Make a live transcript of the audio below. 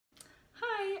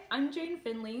I'm Jane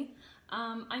Finley.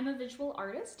 I'm a visual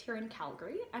artist here in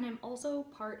Calgary, and I'm also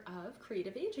part of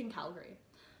Creative Aging Calgary.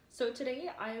 So today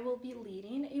I will be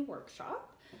leading a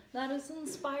workshop that is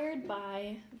inspired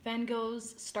by Van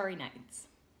Gogh's Starry Nights.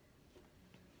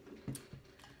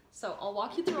 So I'll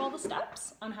walk you through all the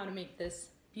steps on how to make this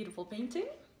beautiful painting.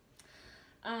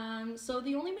 So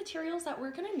the only materials that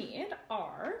we're gonna need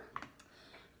are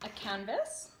a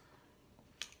canvas,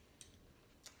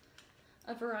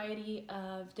 a variety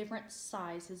of different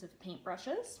sizes of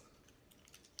paintbrushes,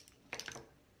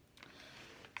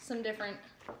 some different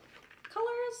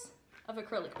colors of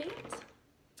acrylic paint,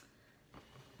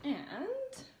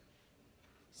 and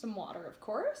some water, of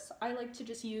course. I like to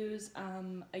just use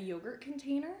a yogurt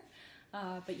container,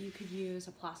 but you could use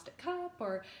a plastic cup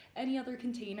or any other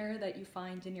container that you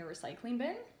find in your recycling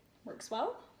bin. Works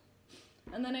well.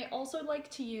 And then I also like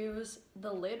to use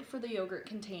the lid for the yogurt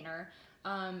container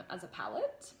as a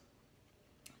palette.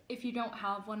 If you don't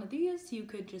have one of these, you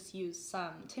could just use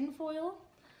some tin foil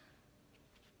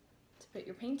to put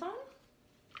your paint on.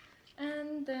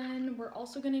 And then we're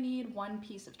also going to need one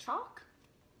piece of chalk.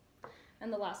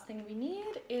 And the last thing we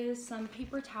need is some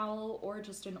paper towel or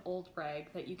just an old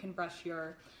rag that you can brush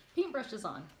your paintbrushes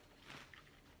on.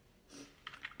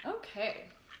 Okay,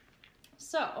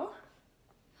 so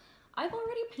I've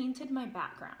already painted my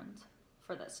background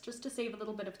for this just to save a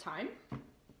little bit of time.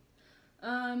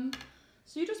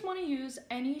 So you just want to use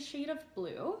any shade of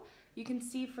blue. You can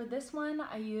see for this one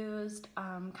I used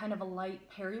kind of a light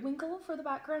periwinkle for the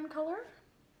background color.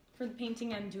 For the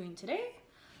painting I'm doing today,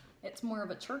 it's more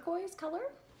of a turquoise color.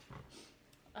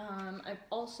 I've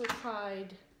also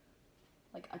tried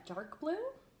like a dark blue.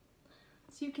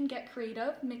 So you can get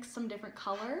creative, mix some different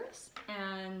colors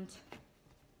and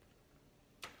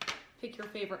pick your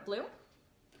favorite blue.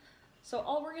 So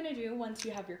all we're gonna do once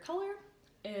you have your color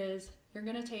is you're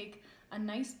gonna take a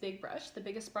nice big brush, the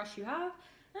biggest brush you have,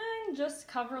 and just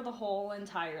cover the whole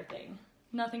entire thing.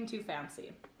 Nothing too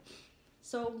fancy.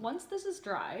 So once this is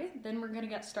dry, then we're gonna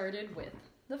get started with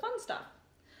the fun stuff.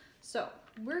 So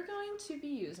we're going to be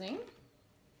using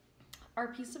our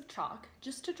piece of chalk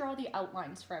just to draw the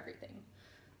outlines for everything.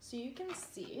 So you can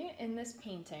see in this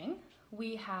painting,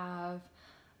 we have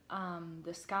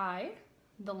the sky,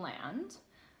 the land,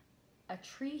 a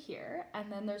tree here,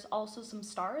 and then there's also some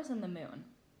stars and the moon.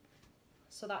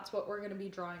 So that's what we're going to be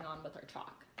drawing on with our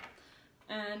chalk.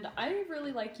 And I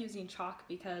really like using chalk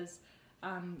because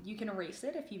you can erase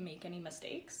it if you make any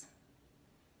mistakes.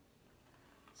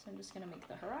 So I'm just going to make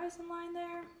the horizon line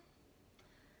there.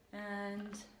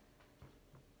 And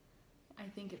I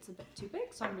think it's a bit too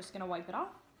big, so I'm just going to wipe it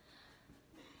off.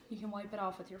 You can wipe it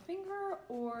off with your finger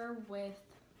or with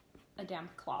a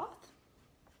damp cloth.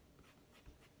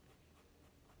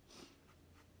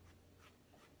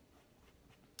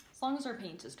 As long as our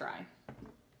paint is dry.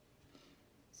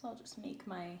 So I'll just make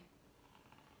my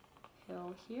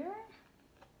hill here,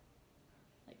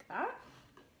 like that.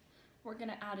 We're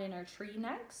gonna add in our tree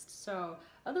next, so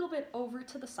a little bit over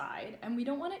to the side, and we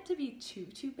don't want it to be too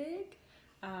big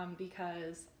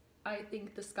because I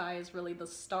think the sky is really the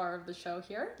star of the show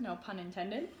here, no pun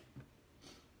intended.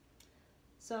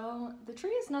 So the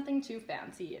tree is nothing too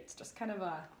fancy, it's just kind of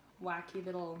a wacky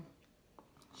little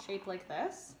shape like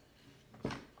this.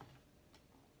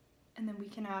 And then we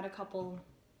can add a couple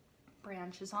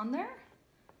branches on there.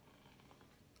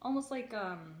 Almost like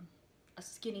a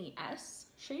skinny S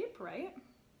shape, right?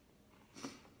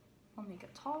 I'll make a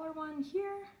taller one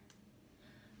here.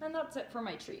 And that's it for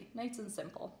my tree, nice and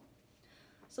simple.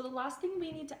 So the last thing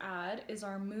we need to add is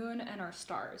our moon and our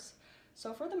stars.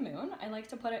 So for the moon, I like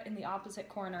to put it in the opposite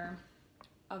corner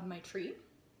of my tree.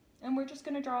 And we're just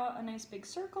gonna draw a nice big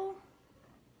circle.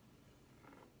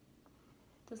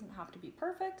 Doesn't have to be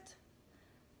perfect.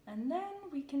 And then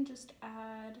we can just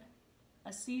add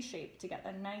a C shape to get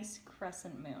a nice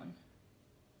crescent moon.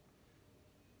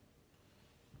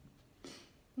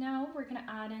 Now we're gonna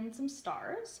add in some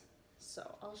stars.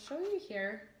 So I'll show you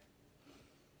here.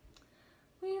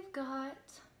 We've got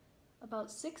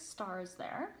about 6 stars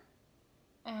there,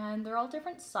 and they're all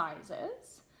different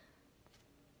sizes.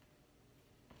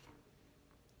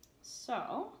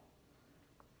 So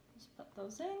just put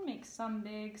those in, make some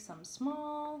big, some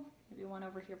small. Maybe one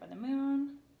over here by the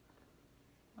moon.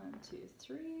 1, 2,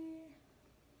 3,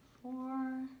 4.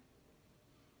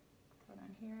 Go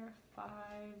down here, 5,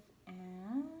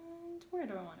 and where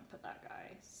do I want to put that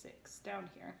guy? 6, down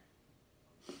here.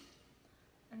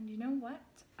 And you know what?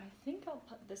 I think I'll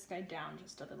put this guy down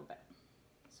just a little bit,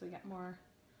 so we get more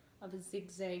of a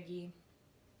zigzaggy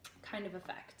kind of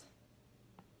effect.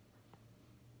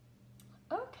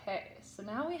 Okay, so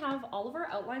now we have all of our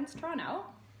outlines drawn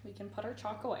out. we can put our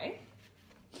chalk away.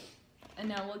 And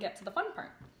now we'll get to the fun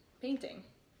part, painting.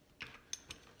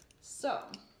 So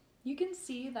you can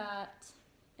see that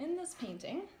in this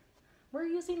painting, we're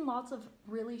using lots of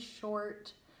really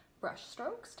short brush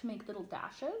strokes to make little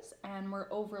dashes, and we're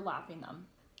overlapping them.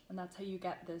 And that's how you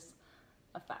get this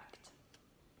effect.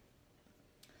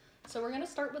 So we're gonna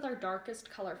start with our darkest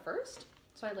color first.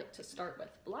 So I like to start with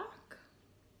black.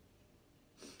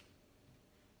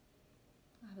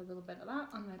 Add a little bit of that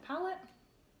on my palette.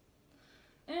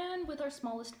 And with our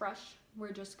smallest brush,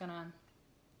 we're just gonna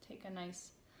take a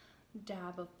nice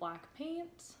dab of black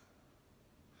paint.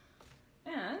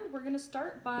 And we're gonna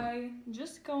start by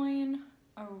just going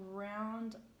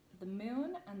around the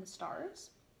moon and the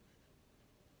stars,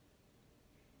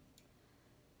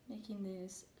 making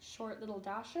these short little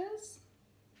dashes.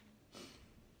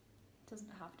 It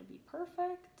doesn't have to be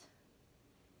perfect.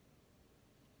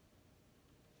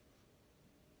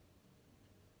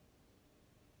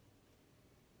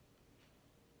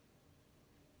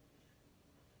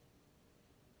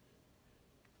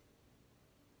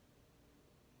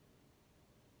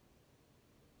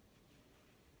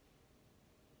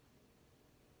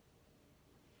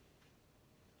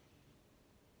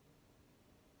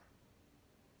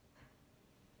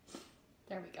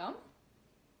 There we go.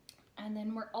 And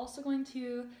then we're also going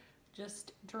to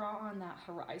just draw on that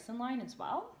horizon line as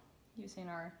well, using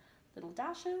our little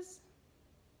dashes.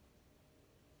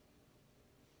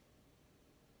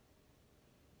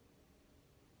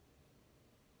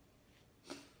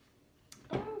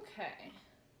 Okay.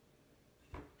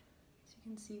 So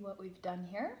you can see what we've done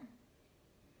here.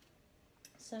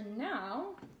 So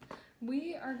now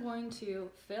we are going to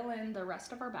fill in the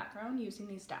rest of our background using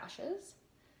these dashes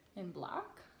in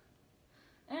black,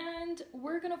 and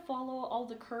we're gonna follow all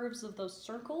the curves of those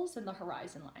circles in the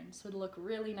horizon line so it'll look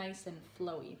really nice and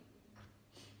flowy.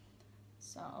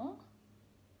 So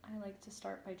I like to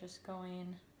start by just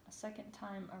going a second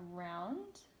time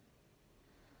around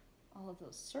all of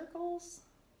those circles.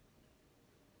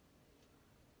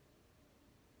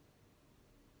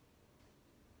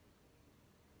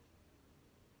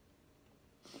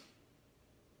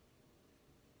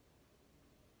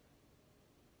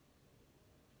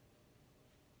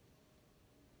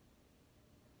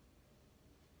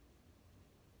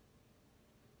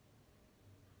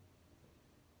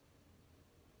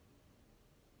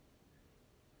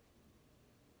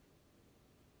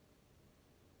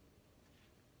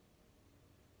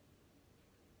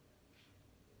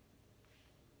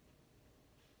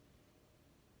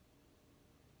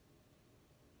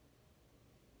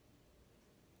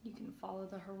 You can follow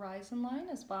the horizon line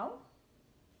as well.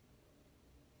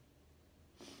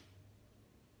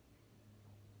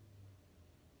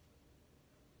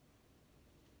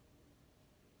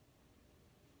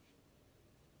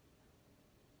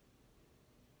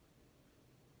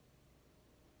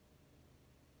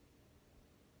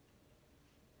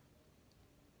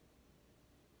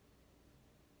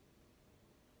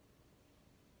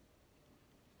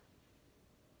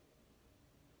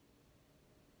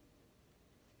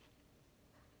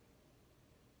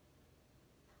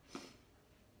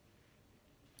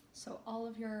 So all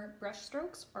of your brush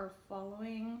strokes are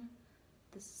following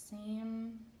the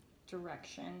same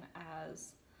direction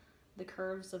as the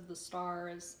curves of the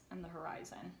stars and the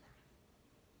horizon.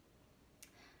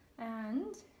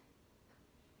 And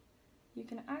you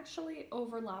can actually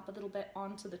overlap a little bit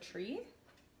onto the tree.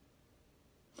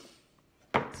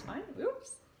 That's fine,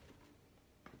 oops.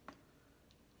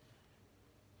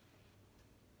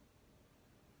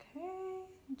 Okay,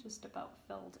 just about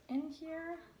filled in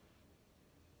here.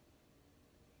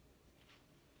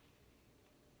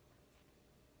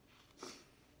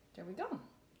 There we go.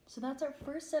 So that's our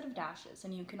first set of dashes,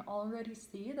 and you can already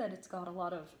see that it's got a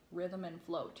lot of rhythm and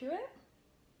flow to it.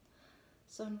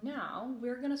 So now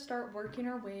we're gonna start working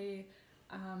our way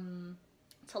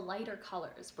to lighter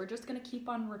colors. We're just gonna keep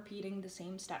on repeating the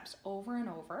same steps over and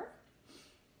over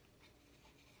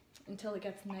until it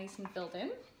gets nice and filled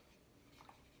in.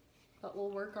 But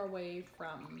we'll work our way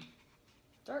from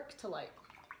dark to light.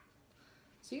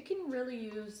 So you can really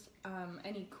use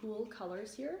any cool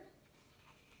colors here.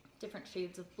 Different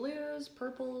shades of blues,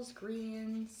 purples,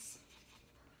 greens.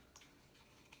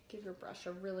 Give your brush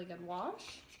a really good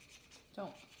wash.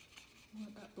 Don't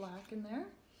want that black in there.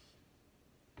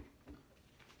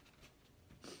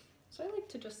 So I like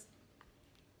to just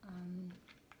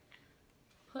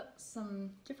put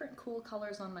some different cool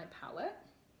colors on my palette.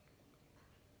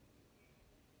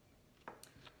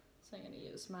 So I'm going to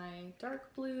use my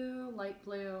dark blue, light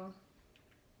blue.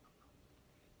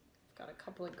 Got a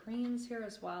couple of greens here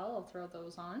as well. I'll throw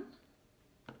those on.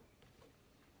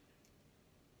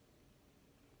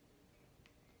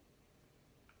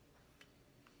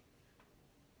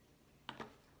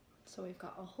 So we've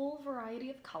got a whole variety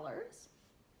of colors.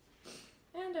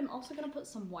 And I'm also going to put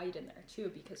some white in there too,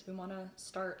 because we want to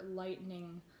start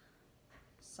lightening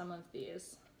some of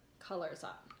these colors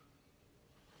up.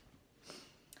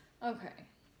 Okay,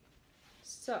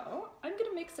 so I'm going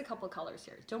to mix a couple colors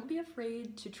here. Don't be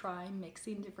afraid to try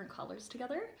mixing different colors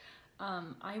together.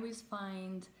 I always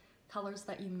find colors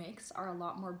that you mix are a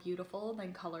lot more beautiful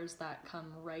than colors that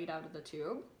come right out of the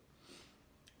tube.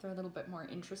 They're a little bit more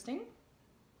interesting.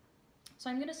 So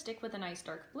I'm going to stick with a nice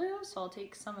dark blue, so I'll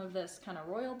take some of this kind of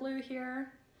royal blue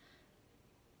here.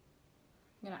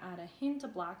 I'm going to add a hint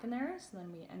of black in there, so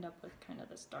then we end up with kind of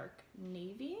this dark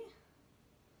navy.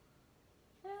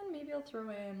 And maybe I'll throw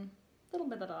in a little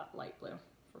bit of that light blue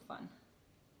for fun.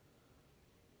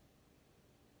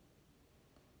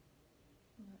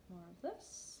 A bit more of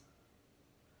this.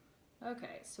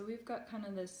 Okay, so we've got kind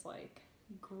of this like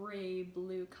gray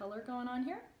blue color going on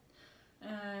here.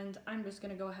 And I'm just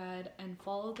going to go ahead and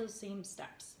follow those same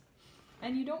steps.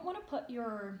 And you don't want to put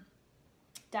your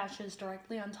dashes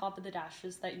directly on top of the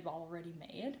dashes that you've already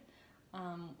made.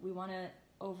 We want to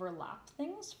overlap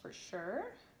things for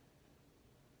sure.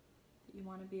 You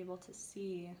want to be able to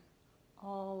see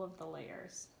all of the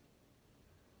layers.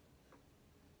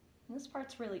 And this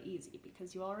part's really easy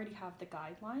because you already have the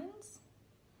guidelines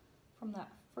from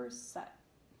that first set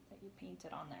that you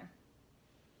painted on there.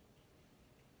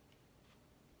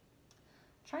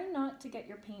 Try not to get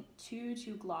your paint too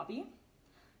globby,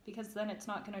 because then it's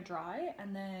not going to dry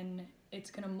and then it's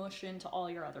going to mush into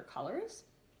all your other colors.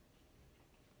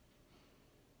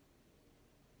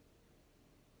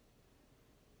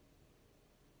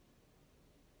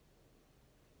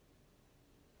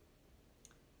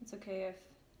 It's okay if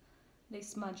they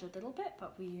smudge a little bit,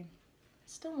 but we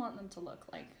still want them to look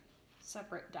like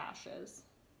separate dashes.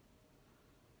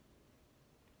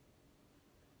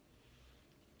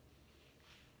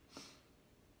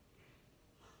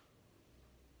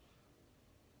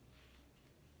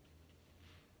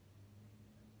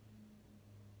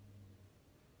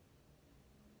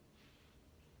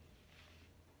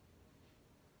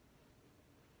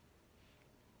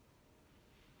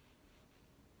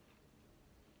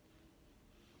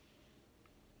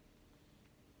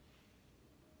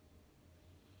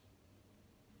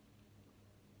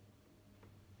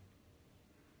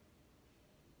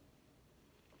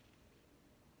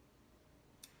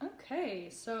 Okay,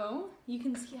 so you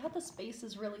can see how the space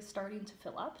is really starting to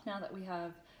fill up now that we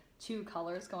have two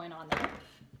colors going on there.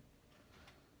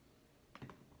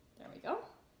 There we go.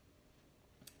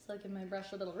 So I'll give my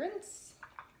brush a little rinse.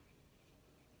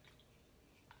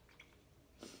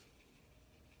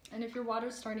 And if your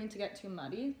water's starting to get too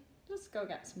muddy, just go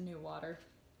get some new water.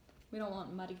 We don't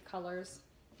want muddy colors.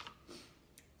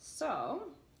 So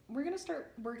we're gonna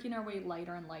start working our way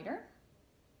lighter and lighter.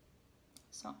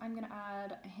 So I'm going to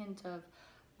add a hint of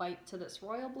white to this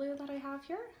royal blue that I have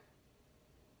here.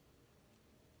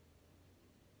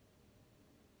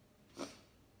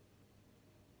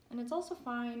 And it's also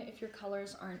fine if your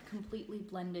colors aren't completely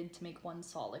blended to make one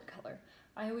solid color.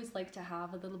 I always like to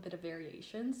have a little bit of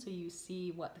variation so you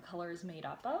see what the color is made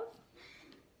up of.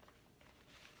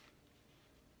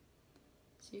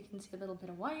 So you can see a little bit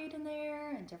of white in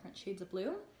there and different shades of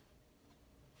blue.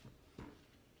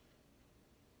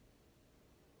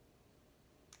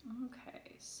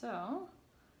 Okay, so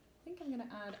I think I'm going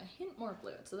to add a hint more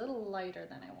blue. It's a little lighter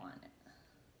than I want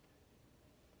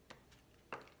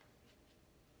it.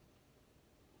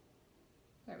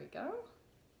 There we go.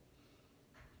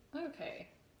 Okay,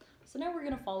 so now we're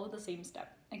going to follow the same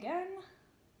step again.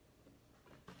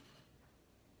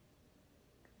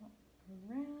 Go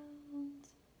around.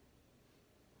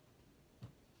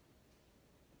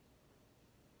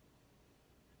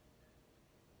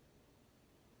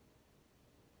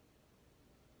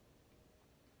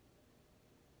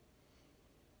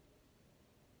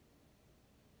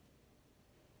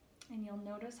 And you'll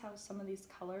notice how some of these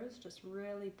colors just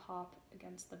really pop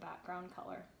against the background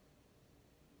color.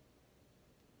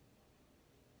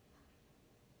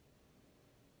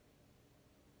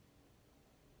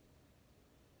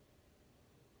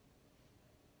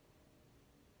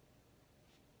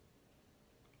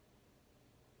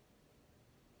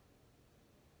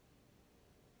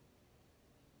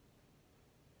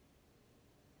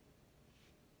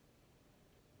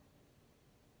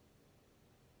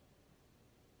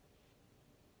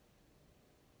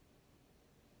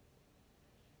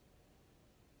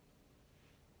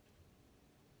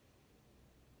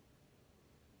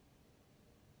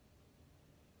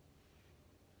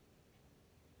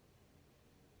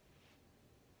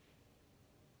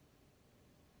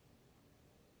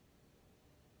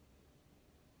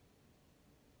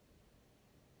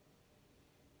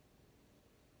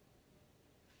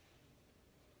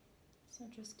 So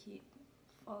just keep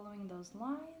following those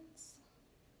lines.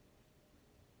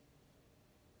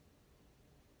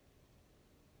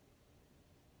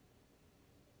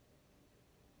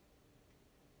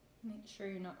 Make sure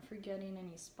you're not forgetting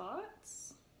any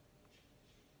spots.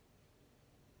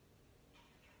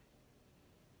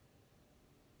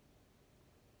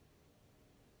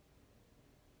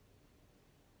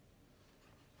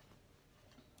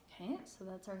 Okay, so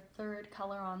that's our third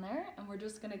color on there, and we're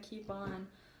just gonna keep on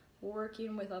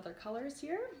working with other colors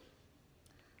here.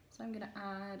 So I'm gonna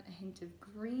add a hint of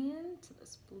green to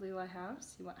this blue I have,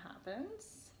 see what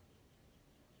happens.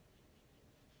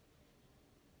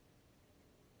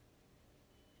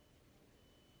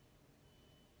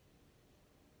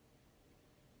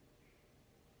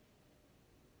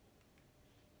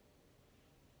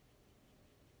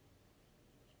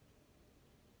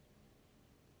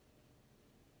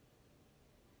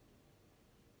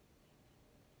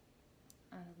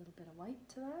 Add a little bit of white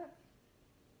to that.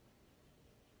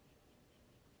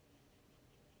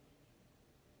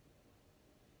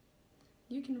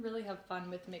 You can really have fun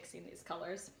with mixing these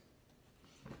colors.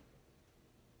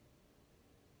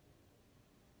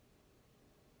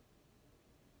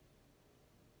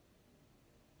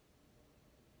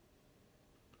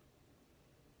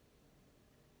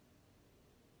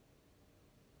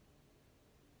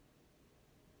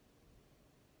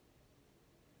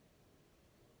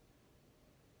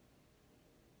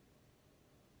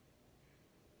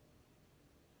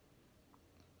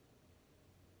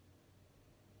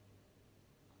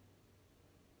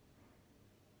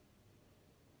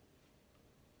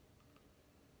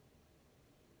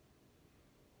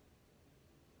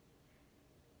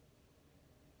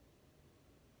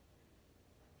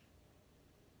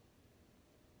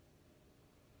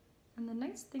 And the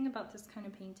nice thing about this kind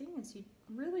of painting is you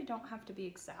really don't have to be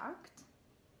exact.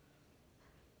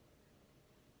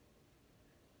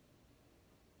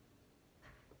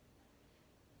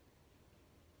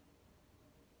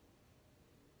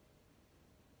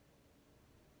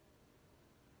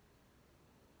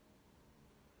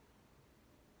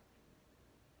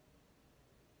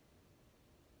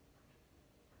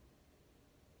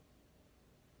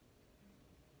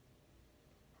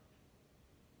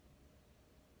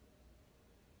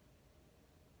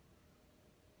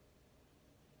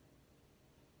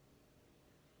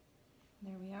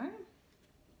 There we are.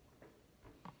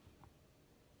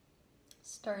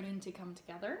 Starting to come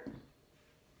together.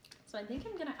 So I think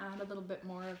I'm gonna add a little bit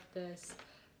more of this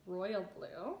royal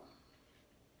blue.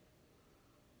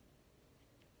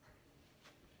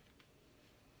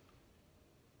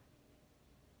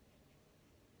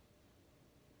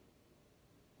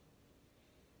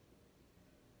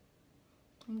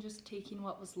 I'm just taking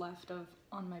what was left of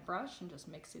on my brush and just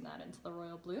mixing that into the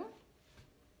royal blue.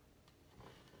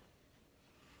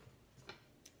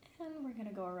 And we're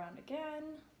gonna go around again.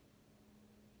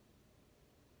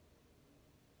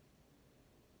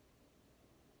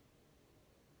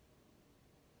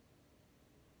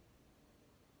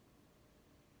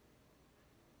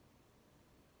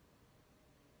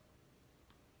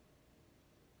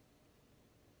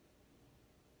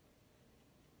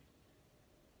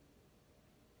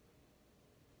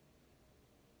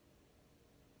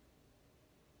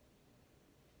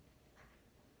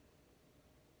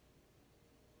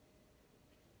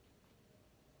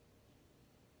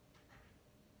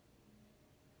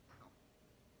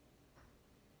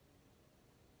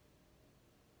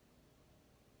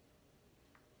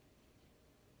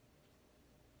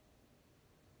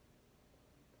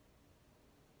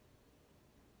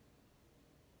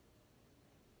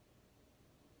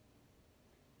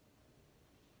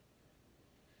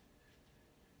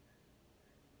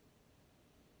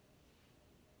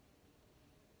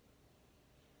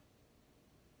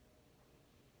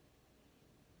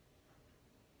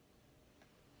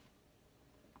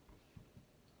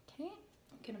 Okay,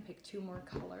 I'm gonna pick two more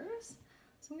colors.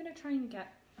 So I'm gonna try and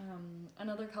get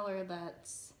another color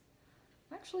that's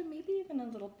actually maybe even a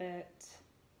little bit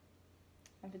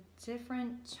of a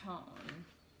different tone.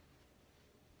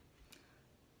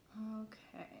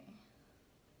 Okay.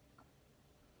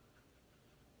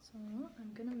 So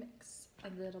I'm gonna mix a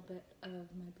little bit of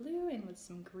my blue in with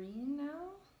some green now.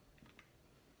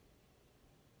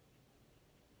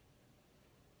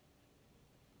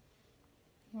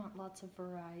 You want lots of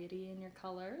variety in your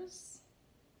colors.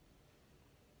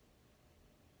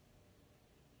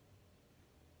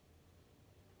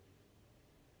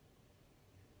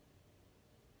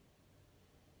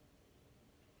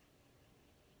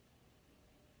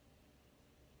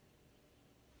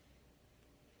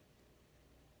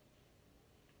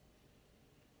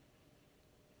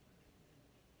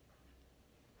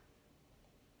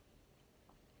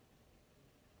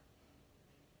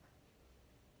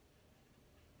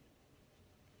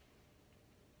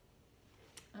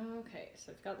 Okay,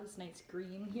 so I've got this nice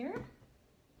green here.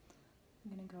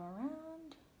 I'm gonna go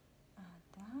around, add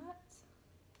that.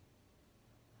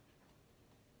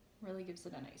 Really gives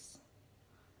it a nice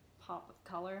pop of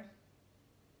color.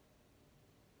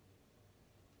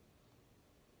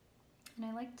 And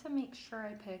I like to make sure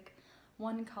I pick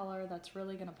one color that's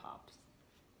really gonna pop.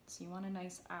 So you want a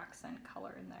nice accent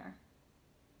color in there.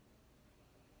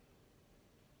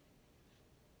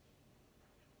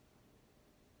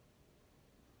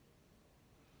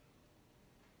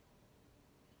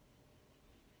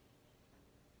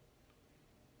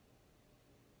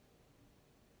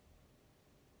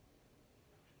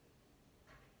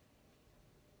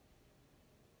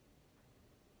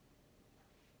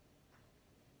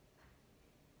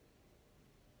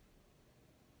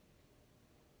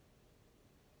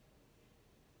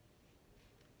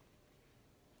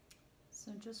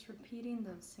 So just repeating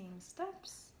those same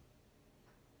steps.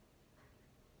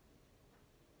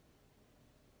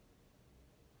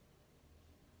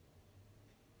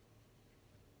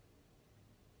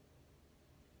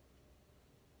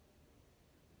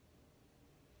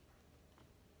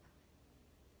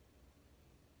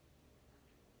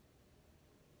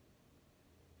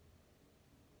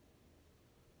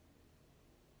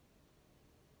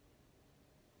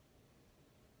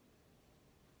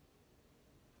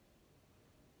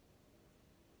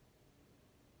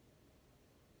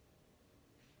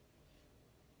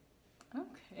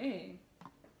 Okay.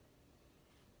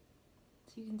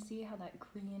 So you can see how that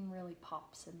green really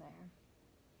pops in there.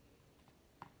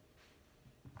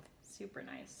 Super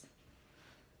nice.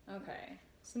 Okay,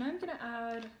 so now I'm gonna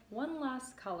add one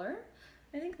last color.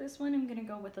 I think this one I'm gonna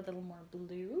go with a little more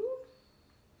blue.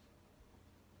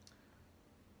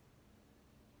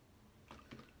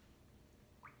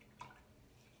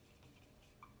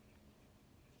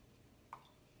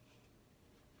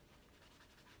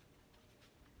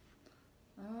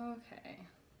 Okay,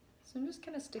 so I'm just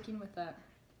kind of sticking with that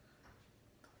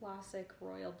classic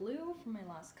royal blue for my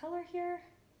last color here.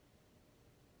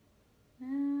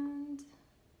 And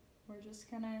we're just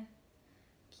gonna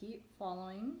keep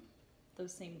following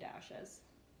those same dashes.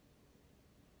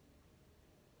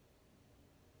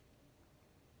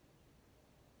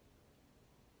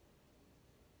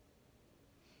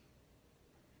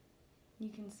 You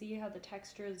can see how the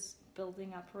texture is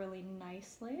building up really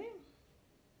nicely.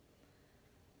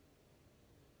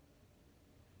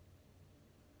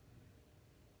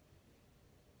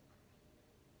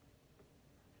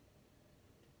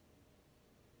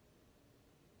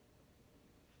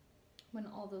 When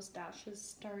all those dashes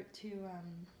start to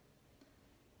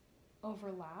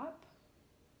overlap,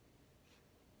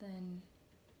 then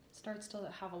it starts to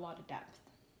have a lot of depth.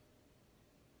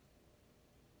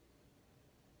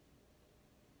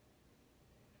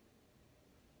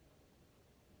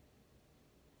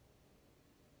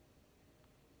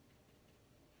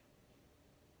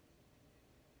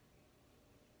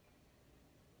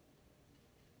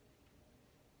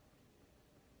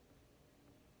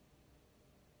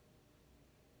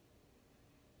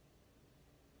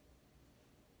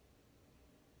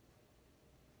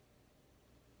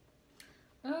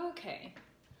 Okay,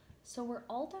 so we're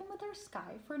all done with our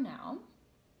sky for now.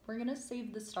 We're gonna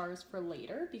save the stars for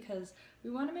later because we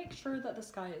wanna make sure that the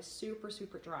sky is super,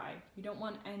 super dry. You don't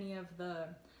want any of the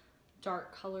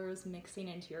dark colors mixing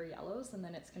into your yellows and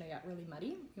then it's gonna get really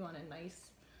muddy. You want a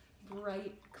nice,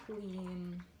 bright,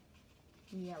 clean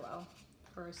yellow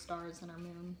for our stars and our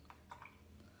moon.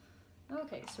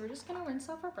 Okay, so we're just gonna rinse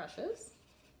off our brushes.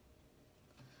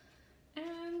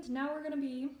 And now we're gonna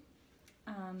be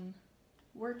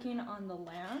working on the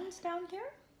land down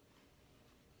here.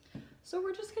 So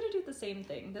we're just gonna do the same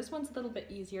thing. This one's a little bit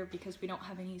easier because we don't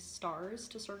have any stars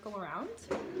to circle around.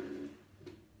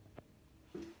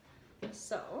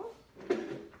 So,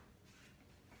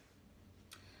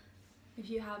 if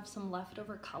you have some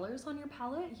leftover colors on your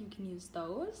palette, you can use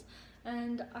those.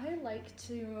 And I like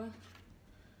to,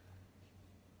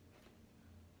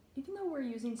 even though we're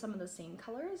using some of the same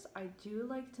colors, I do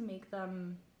like to make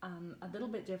them a little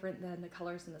bit different than the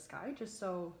colors in the sky, just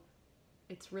so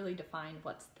it's really defined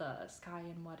what's the sky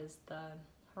and what is the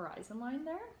horizon line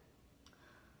there.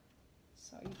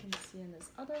 So you can see in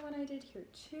this other one I did here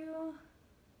too.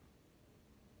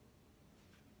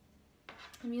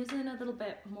 I'm using a little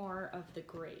bit more of the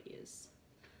grays,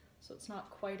 so it's not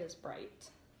quite as bright.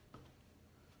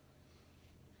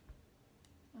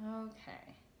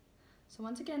 Okay, so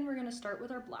once again, we're gonna start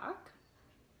with our black.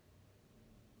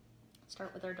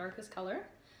 Start with our darkest color,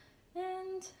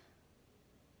 and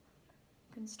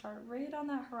you can start right on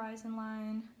that horizon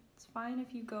line. It's fine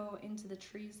if you go into the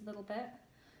trees a little bit,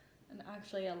 and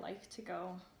actually I like to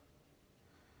go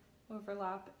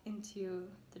overlap into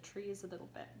the trees a little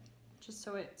bit, just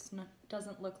so it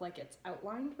doesn't look like it's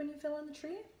outlined when you fill in the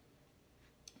tree.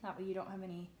 That way you don't have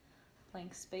any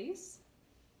blank space.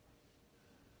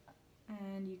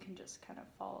 And you can just kind of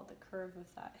follow the curve of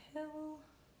that hill.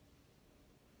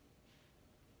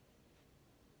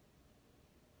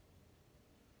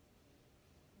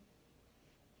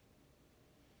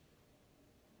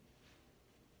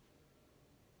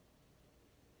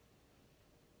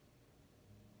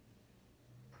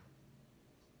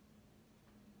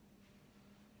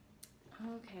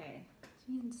 Okay,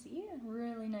 so you can see,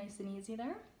 really nice and easy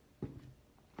there.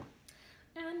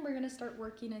 And we're gonna start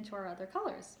working into our other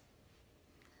colors.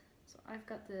 So I've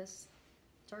got this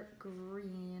dark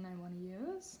green I wanna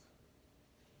use.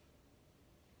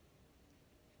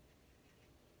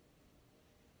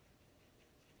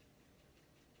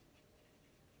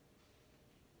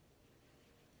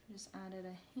 Just added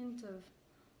a hint of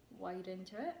white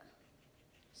into it,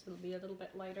 so it'll be a little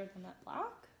bit lighter than that black.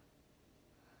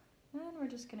 And we're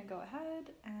just gonna go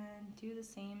ahead and do the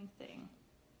same thing.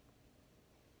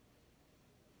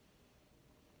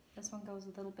 This one goes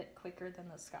a little bit quicker than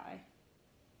the sky.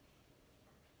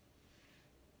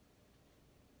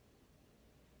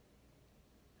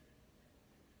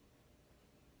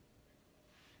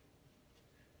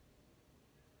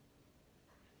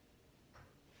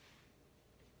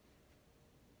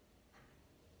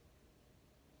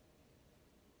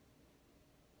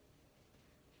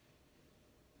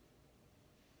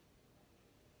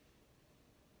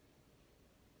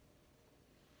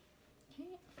 Okay,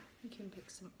 you can pick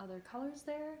some other colors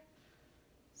there.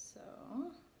 So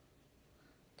I'm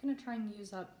gonna try and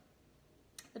use up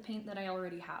the paint that I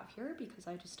already have here because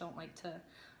I just don't like to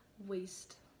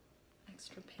waste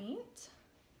extra paint.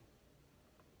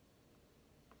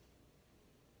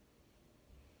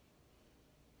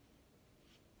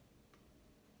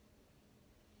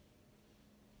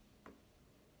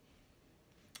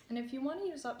 And if you want to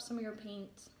use up some of your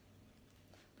paint,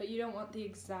 but you don't want the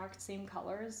exact same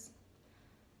colors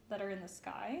that are in the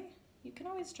sky, you can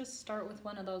always just start with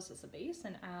one of those as a base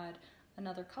and add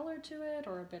another color to it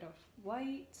or a bit of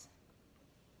white.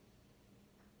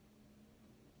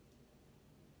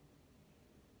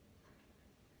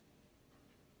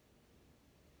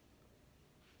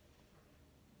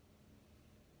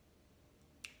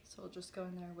 So we'll just go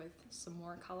in there with some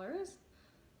more colors.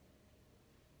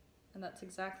 And that's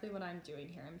exactly what I'm doing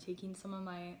here. I'm taking some of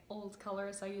my old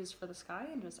colors I used for the sky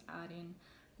and just adding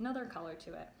another color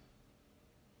to it.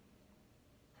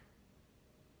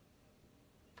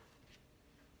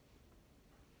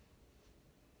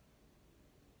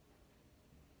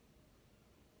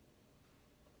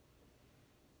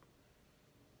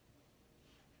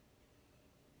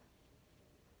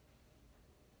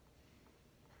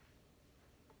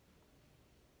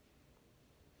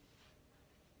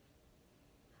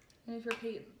 And if your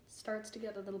paint starts to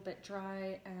get a little bit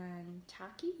dry and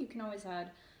tacky, you can always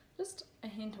add just a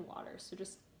hint of water. So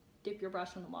just dip your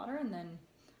brush in the water and then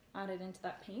add it into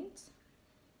that paint.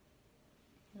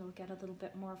 It'll get a little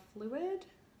bit more fluid.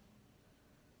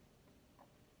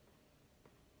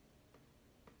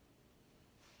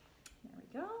 There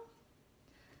we go.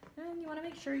 And you want to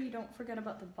make sure you don't forget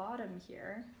about the bottom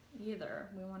here either.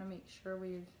 We want to make sure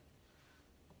we're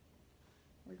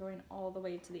going all the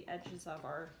way to the edges of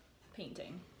our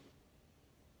painting.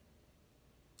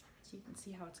 So you can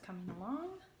see how it's coming along.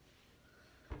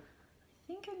 I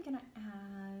think I'm gonna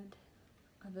add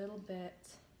a little bit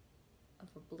of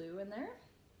a blue in there.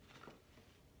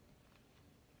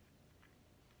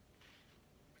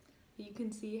 You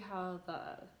can see how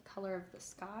the color of the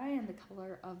sky and the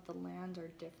color of the land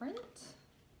are different.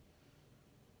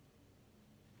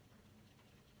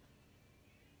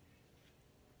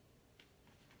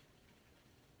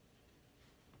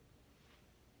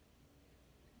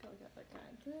 I'll get like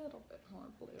a little bit more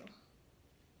blue.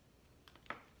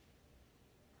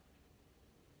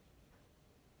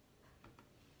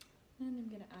 And I'm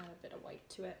gonna add a bit of white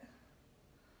to it.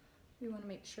 We wanna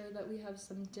make sure that we have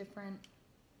some different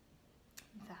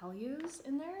values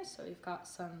in there. So we've got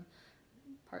some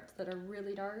parts that are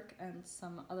really dark and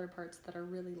some other parts that are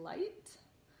really light.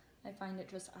 I find it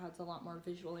just adds a lot more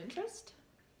visual interest.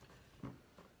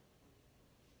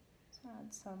 So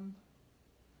add some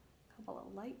couple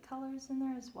of light colors in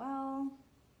there as well.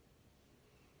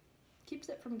 Keeps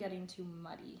it from getting too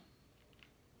muddy.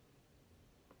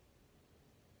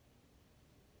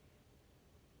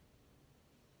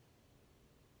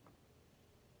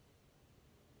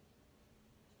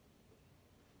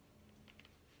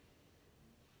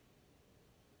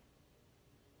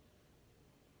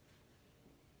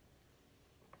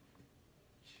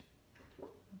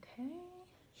 Okay,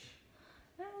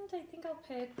 I think I'll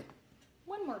pick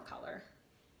one more color.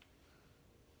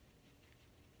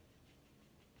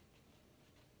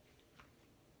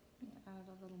 Add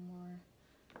a little more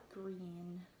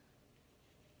green.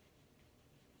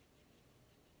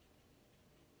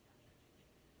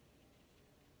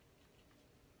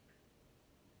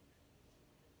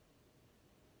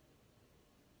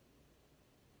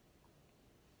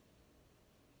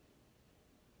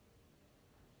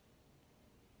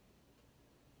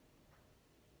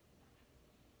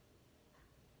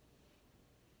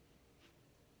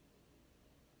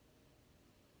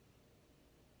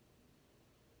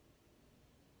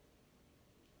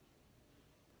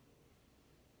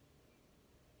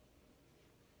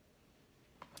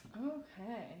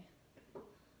 Okay,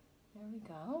 there we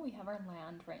go. We have our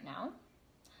land right now.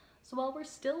 So while we're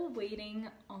still waiting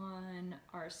on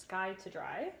our sky to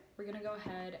dry, we're gonna go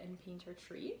ahead and paint our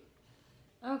tree.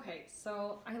 Okay,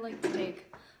 so I like to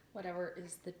take whatever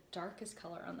is the darkest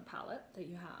color on the palette that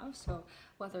you have. So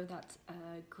whether that's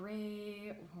a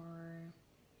gray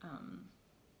or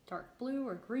dark blue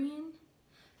or green,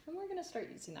 and we're gonna start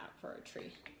using that for our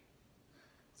tree.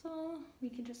 So we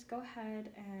can just go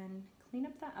ahead and clean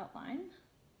up that outline.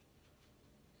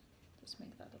 Just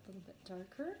make that a little bit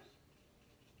darker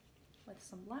with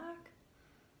some black.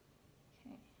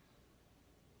 Okay,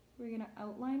 we're gonna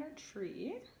outline our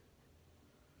tree.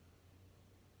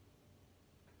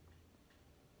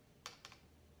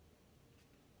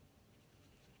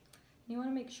 You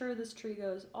wanna make sure this tree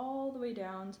goes all the way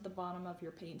down to the bottom of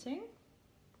your painting.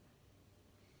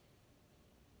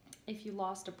 If you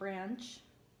lost a branch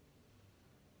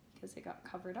because it got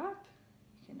covered up,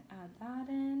 you can add that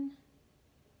in.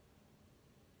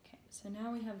 Okay, so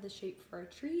now we have the shape for our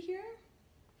tree here.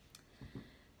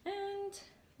 And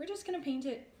we're just gonna paint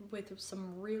it with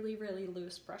some really, really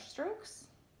loose brush strokes.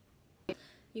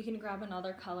 You can grab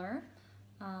another color,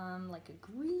 like a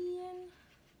green,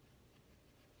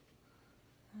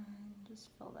 and just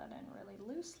fill that in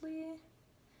really loosely. You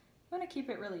wanna keep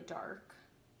it really dark.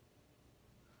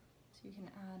 So you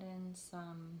can add in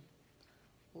some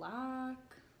black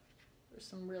or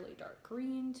some really dark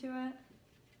green to it.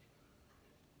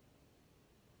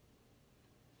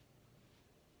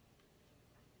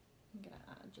 I'm gonna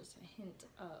add just a hint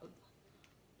of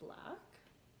black.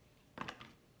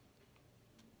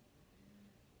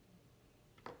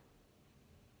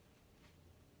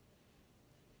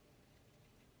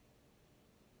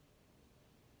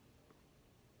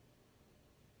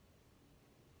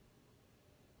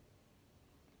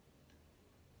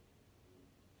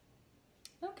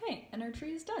 Okay, and our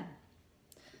tree is done.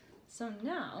 So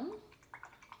now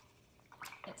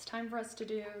it's time for us to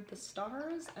do the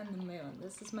stars and the moon.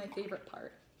 This is my favorite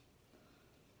part.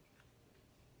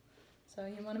 So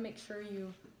you want to make sure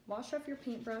you wash off your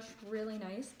paintbrush really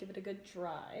nice, give it a good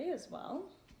dry as well,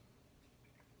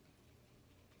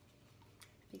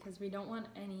 because we don't want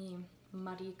any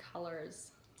muddy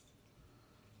colors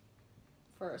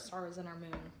for our stars and our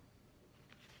moon.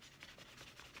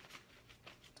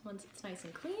 Once it's nice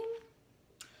and clean,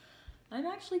 I'm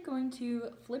actually going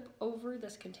to flip over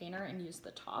this container and use the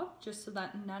top just so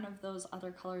that none of those other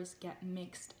colors get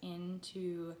mixed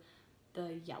into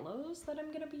the yellows that I'm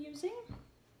going to be using.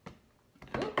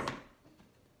 Oops.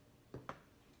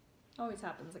 Always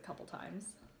happens a couple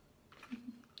times.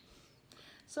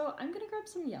 So I'm going to grab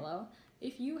some yellow.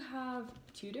 If you have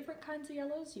two different kinds of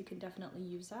yellows, you can definitely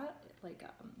use that, like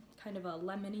kind of a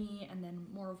lemony and then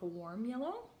more of a warm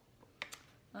yellow.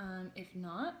 If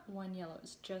not, one yellow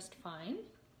is just fine.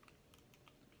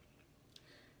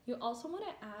 You also want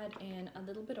to add in a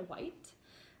little bit of white,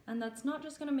 and that's not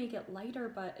just going to make it lighter,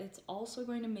 but it's also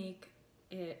going to make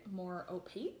it more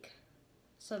opaque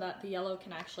so that the yellow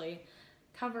can actually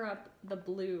cover up the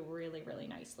blue really, really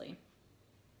nicely.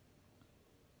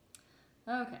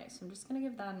 Okay, so I'm just going to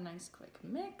give that a nice quick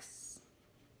mix.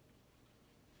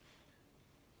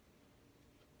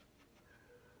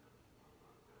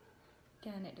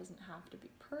 Again, it doesn't have to be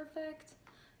perfect.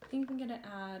 I think I'm gonna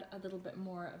add a little bit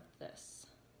more of this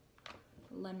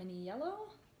lemony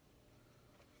yellow.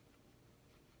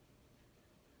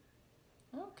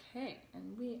 Okay,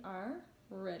 and we are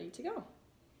ready to go.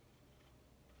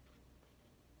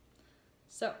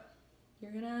 So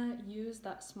you're gonna use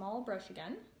that small brush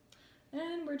again,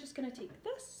 and we're just gonna take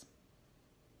this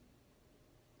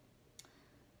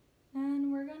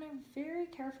and we're gonna very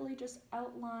carefully just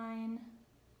outline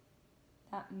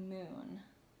that moon.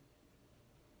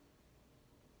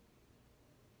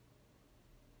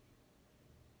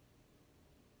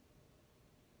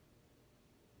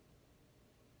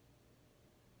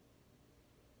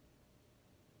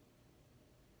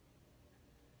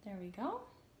 There we go.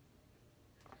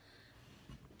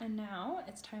 And now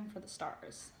it's time for the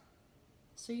stars.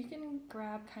 So you can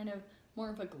grab kind of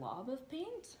more of a glob of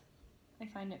paint. I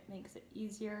find it makes it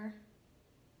easier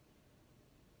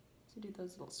to do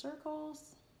those little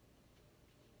circles.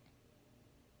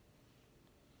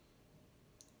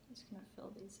 Just gonna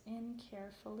fill these in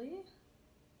carefully.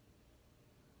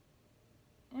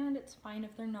 And it's fine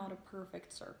if they're not a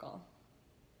perfect circle.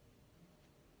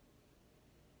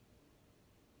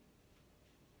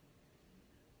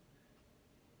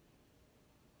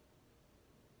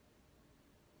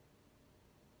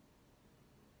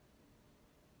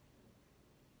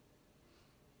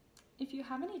 If you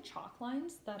have any chalk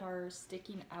lines that are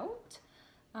sticking out,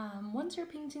 once your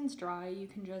painting's dry, you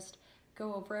can just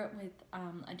go over it with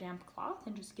a damp cloth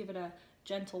and just give it a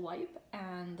gentle wipe,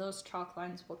 and those chalk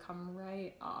lines will come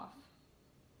right off.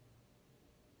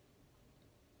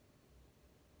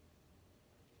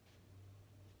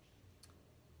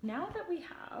 Now that we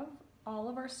have all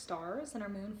of our stars and our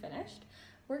moon finished,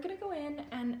 we're gonna go in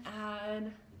and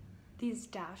add these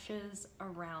dashes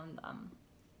around them.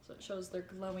 So it shows they're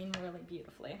glowing really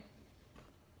beautifully.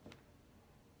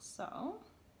 So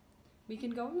we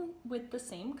can go with the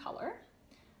same color,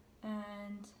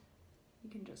 and you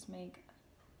can just make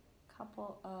a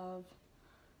couple of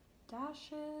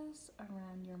dashes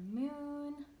around your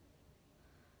moon,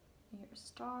 your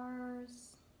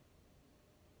stars.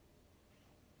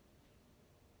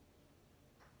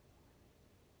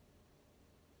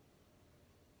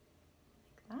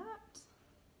 Like that.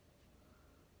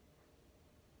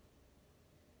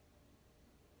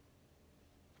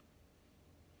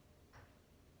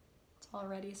 It's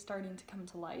already starting to come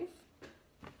to life.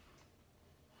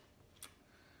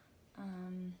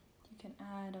 You can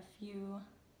add a few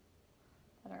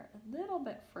that are a little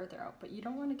bit further out, but you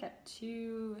don't want to get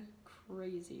too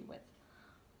crazy with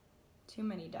too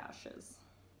many dashes.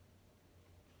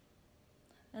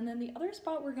 And then the other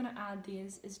spot we're going to add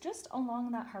these is just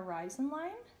along that horizon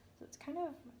line. So it's kind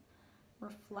of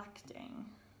reflecting.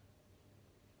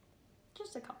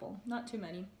 Just a couple, not too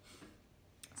many.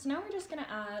 So now we're just going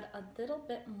to add a little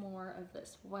bit more of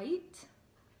this white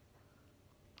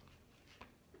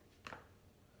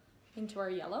into our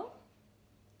yellow.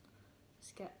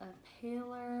 Just get a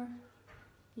paler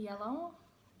yellow,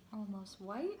 almost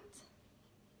white.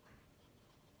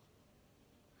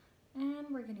 And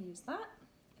we're going to use that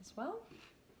as well.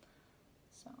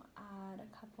 So add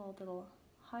a couple little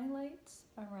highlights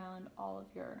around all of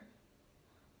your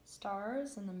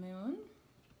stars and the moon.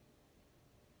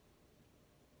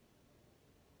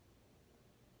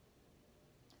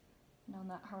 And on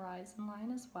that horizon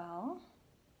line as well.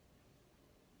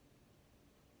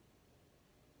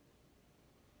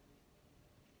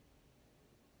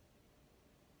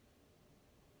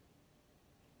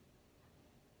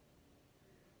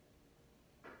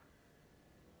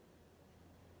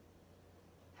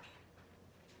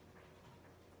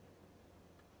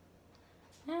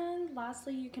 And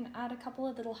lastly, you can add a couple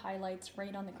of little highlights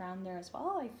right on the ground there as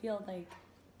well. I feel like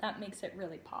that makes it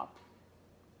really pop.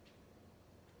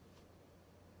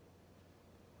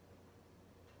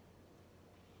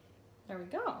 There we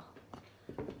go.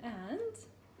 And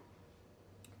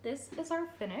this is our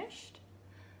finished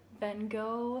Van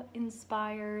Gogh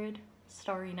inspired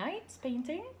Starry Nights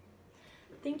painting.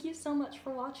 Thank you so much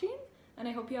for watching, and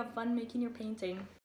I hope you have fun making your painting.